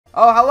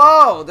Oh,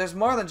 hello! There's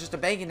more than just a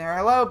bacon here.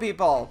 Hello,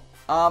 people.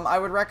 I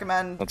would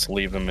recommend... Let's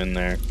leave him in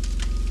there.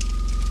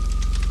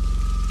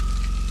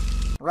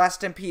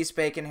 Rest in peace,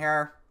 bacon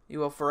hair. You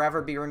will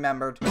forever be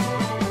remembered.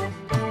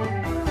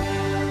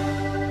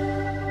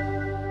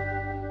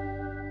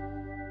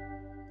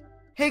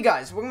 Hey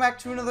guys, welcome back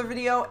to another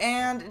video,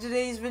 and in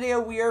today's video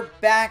we are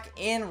back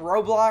in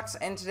Roblox,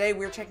 and today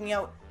we're checking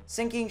out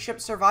Sinking Ship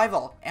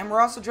Survival, and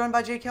we're also joined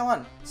by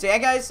Jlkillen. So yeah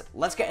guys,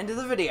 let's get into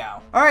the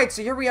video. Alright,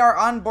 so here we are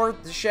on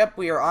board the ship.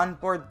 We are on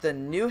board the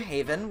New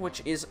Haven,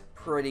 which is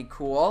pretty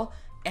cool,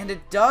 and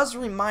it does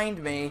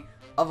remind me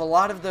of a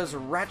lot of those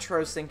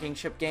retro sinking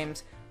ship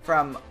games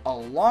from a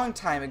long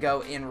time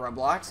ago in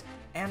Roblox,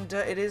 and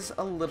it is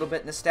a little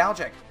bit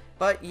nostalgic.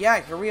 But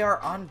yeah, here we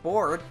are on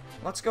board.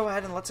 Let's go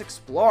ahead and let's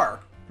explore.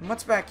 And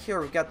what's back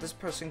here? We've got this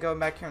person going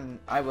back here, and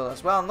I will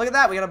as well. And look at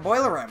that, we got a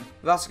boiler room.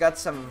 We've also got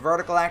some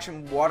vertical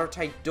action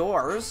watertight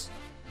doors,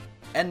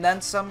 and then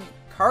some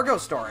cargo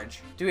storage.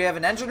 Do we have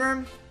an engine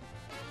room?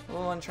 A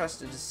little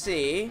interested to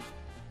see.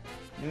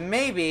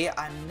 Maybe,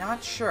 I'm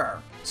not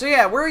sure. So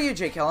yeah, where are you,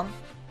 Jlkillen?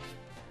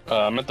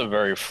 I'm at the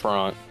very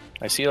front.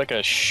 I see like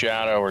a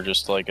shadow or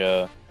just like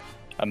a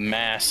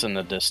mass in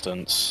the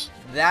distance.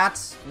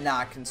 That's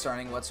not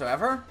concerning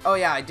whatsoever. Oh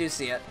yeah, I do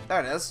see it. There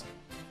it is.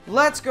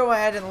 Let's go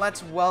ahead and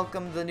let's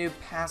welcome the new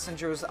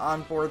passengers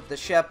on board the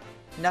ship.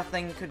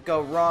 Nothing could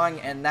go wrong,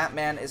 and that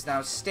man is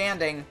now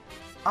standing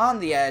on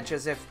the edge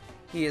as if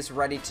he is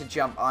ready to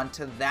jump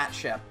onto that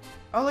ship.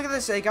 Oh, look at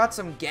this. They got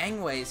some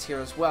gangways here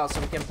as well, so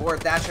we can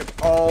board that ship.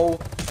 Oh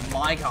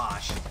my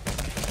gosh.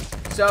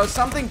 So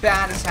something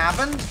bad has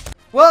happened.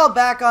 Well,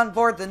 back on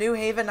board the New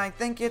Haven, I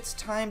think it's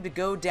time to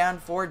go down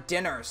for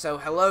dinner. So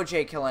hello,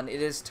 Jlkillen.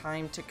 It is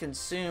time to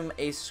consume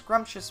a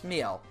scrumptious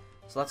meal.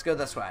 So let's go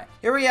this way.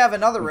 Here we have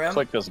another room.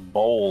 Click this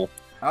bowl.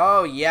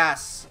 Oh,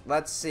 yes.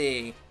 Let's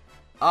see.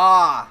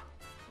 Ah,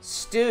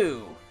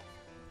 stew.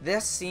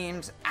 This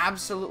seems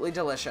absolutely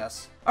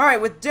delicious.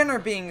 Alright, with dinner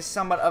being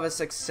somewhat of a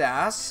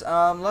success,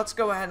 let's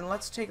go ahead and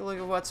let's take a look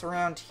at what's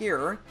around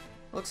here.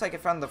 Looks like I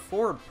found the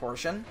forward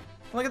portion.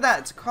 Look at that,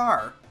 it's a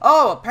car.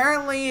 Oh,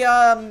 apparently,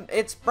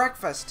 it's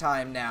breakfast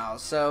time now.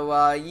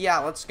 So, yeah,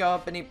 let's go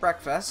up and eat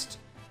breakfast.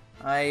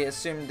 I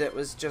assumed it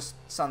was just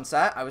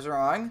sunset. I was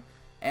wrong.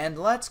 And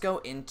let's go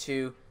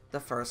into the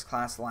first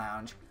class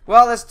lounge.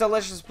 Well, this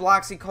delicious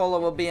Bloxy Cola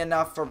will be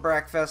enough for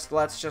breakfast.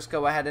 Let's just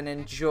go ahead and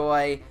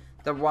enjoy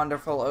the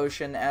wonderful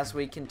ocean as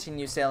we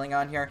continue sailing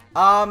on here.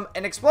 An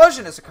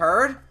explosion has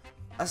occurred.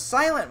 A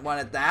silent one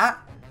at that.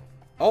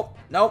 Oh,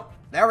 nope.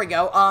 There we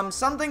go.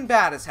 Something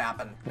bad has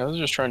happened. I was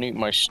just trying to eat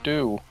my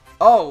stew.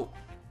 Oh,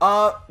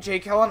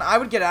 Jlkillen, I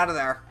would get out of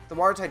there. The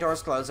watertight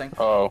door's closing.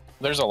 Oh,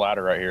 there's a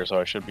ladder right here, so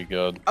I should be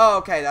good. Oh,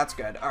 okay, that's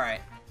good. All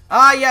right.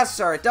 Ah, yes,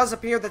 sir. It does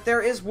appear that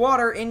there is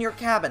water in your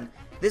cabin.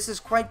 This is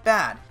quite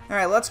bad. All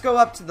right, let's go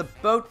up to the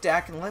boat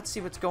deck and let's see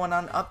what's going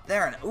on up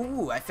there. And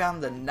ooh, I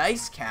found the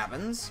nice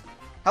cabins.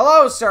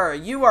 Hello, sir.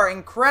 You are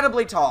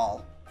incredibly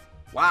tall.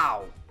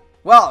 Wow.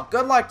 Well,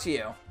 good luck to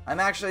you. I'm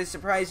actually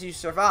surprised you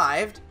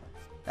survived.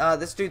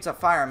 This dude's a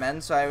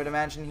fireman, so I would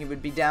imagine he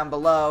would be down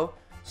below,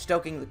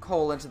 stoking the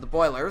coal into the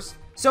boilers.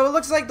 So it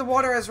looks like the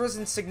water has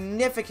risen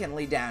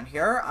significantly down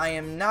here. I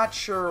am not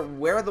sure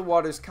where the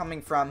water's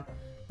coming from,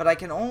 but I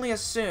can only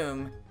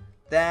assume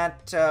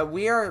that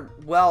we are,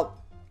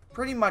 well,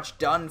 pretty much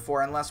done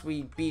for unless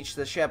we beach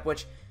the ship,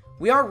 which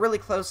we are really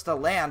close to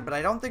land, but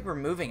I don't think we're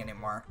moving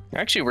anymore.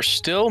 Actually, we're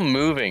still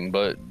moving,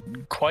 but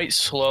quite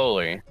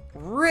slowly.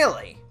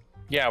 Really?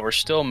 Yeah, we're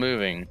still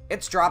moving.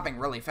 It's dropping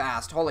really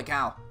fast. Holy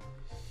cow.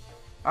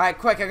 Alright,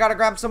 quick, I gotta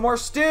grab some more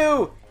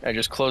stew! I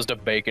just closed a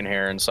bacon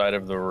hair inside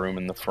of the room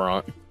in the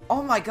front.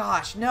 Oh my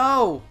gosh,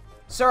 no!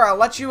 Sir, I'll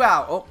let you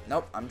out. Oh,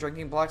 nope, I'm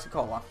drinking Bloxy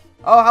Cola.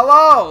 Oh,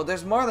 hello!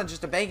 There's more than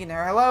just a bacon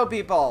here. Hello,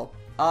 people!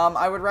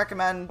 I would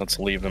recommend... Let's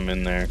leave him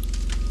in there.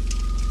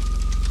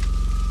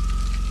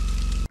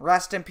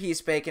 Rest in peace,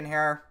 bacon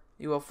hair.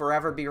 You will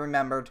forever be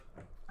remembered.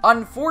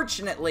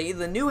 Unfortunately,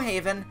 the New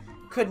Haven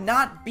could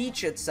not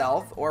beach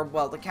itself, or,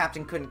 well, the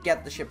captain couldn't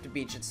get the ship to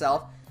beach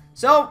itself.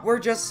 So, we're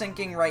just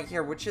sinking right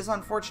here, which is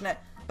unfortunate,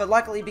 but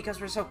luckily,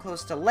 because we're so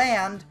close to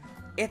land,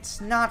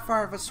 it's not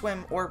far of a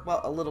swim, or,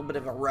 well, a little bit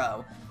of a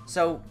row.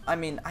 So, I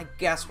mean, I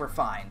guess we're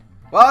fine.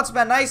 Well, it's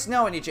been nice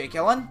knowing you,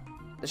 Jlkillen.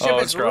 The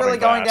ship is really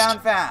going down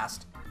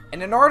fast.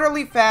 In an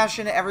orderly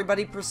fashion,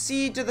 everybody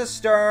proceed to the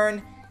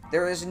stern.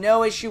 There is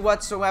no issue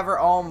whatsoever.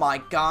 Oh my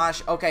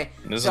gosh. Okay,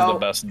 This is the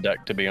best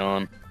deck to be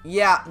on.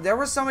 Yeah, there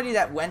was somebody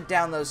that went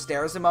down those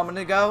stairs a moment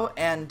ago,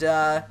 and,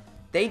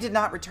 they did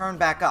not return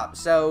back up,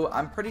 so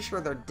I'm pretty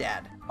sure they're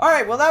dead.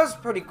 Alright, well that was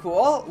pretty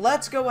cool.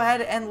 Let's go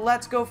ahead and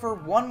let's go for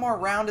one more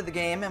round of the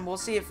game, and we'll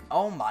see if...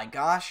 Oh my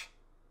gosh.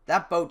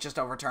 That boat just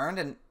overturned,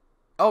 and...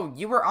 Oh,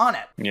 you were on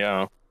it.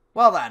 Yeah.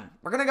 Well then,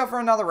 we're gonna go for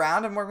another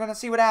round, and we're gonna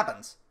see what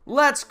happens.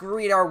 Let's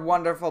greet our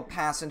wonderful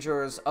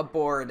passengers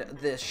aboard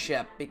this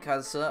ship,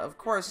 because, of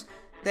course,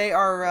 they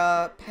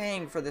are,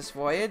 paying for this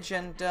voyage,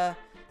 and,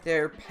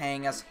 they're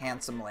paying us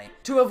handsomely.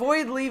 To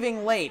avoid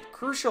leaving late,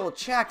 crucial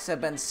checks have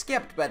been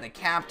skipped by the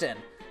captain.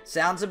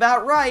 Sounds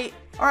about right.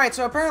 Alright,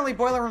 so apparently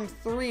Boiler Room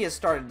 3 has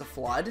started to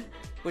flood,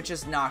 which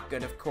is not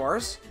good, of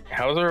course.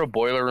 How is there a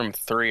boiler room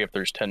 3 if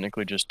there's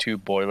technically just 2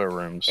 boiler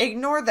rooms?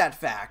 Ignore that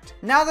fact.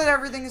 Now that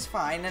everything is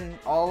fine and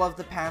all of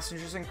the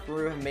passengers and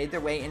crew have made their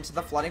way into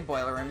the flooding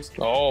boiler rooms...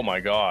 Oh my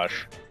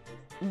gosh.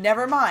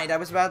 Never mind, I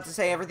was about to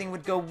say everything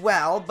would go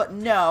well, but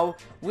no,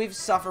 we've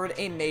suffered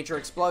a major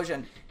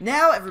explosion.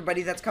 Now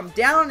everybody that's come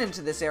down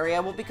into this area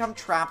will become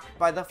trapped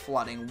by the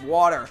flooding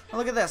water. And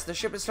look at this, the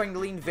ship is starting to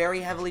lean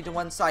very heavily to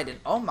one side, and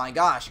oh my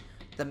gosh,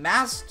 the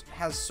mast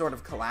has sort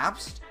of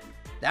collapsed.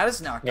 That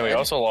is not good. Yeah, we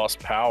also lost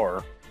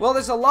power. Well,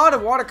 there's a lot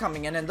of water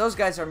coming in, and those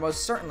guys are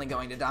most certainly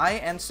going to die,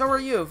 and so are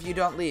you if you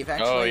don't leave.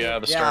 Actually, oh yeah,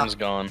 the stern's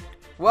gone.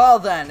 Well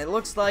then, it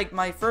looks like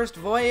my first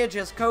voyage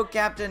as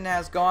co-captain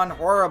has gone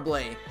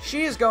horribly.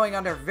 She is going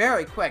under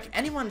very quick.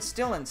 Anyone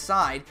still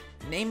inside,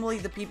 namely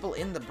the people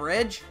in the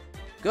bridge,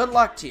 good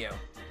luck to you.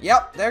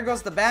 Yep, there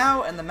goes the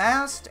bow and the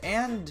mast,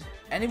 and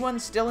anyone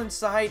still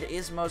inside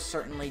is most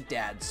certainly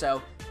dead.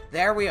 So,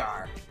 there we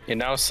are. It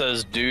now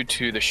says, due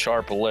to the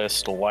sharp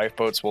list,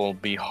 lifeboats will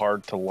be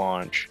hard to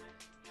launch.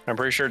 I'm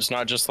pretty sure it's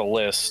not just the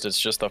list, it's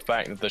just the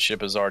fact that the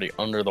ship is already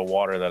under the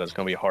water that it's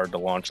going to be hard to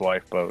launch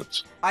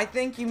lifeboats. I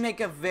think you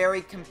make a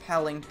very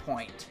compelling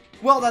point.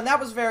 Well then, that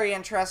was very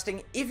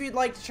interesting. If you'd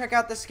like to check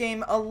out this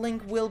game, a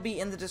link will be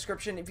in the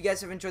description. If you guys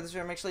have enjoyed this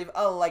video, make sure to leave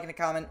a like and a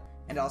comment.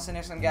 And I'll see you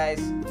next time, guys.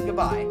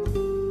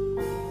 Goodbye.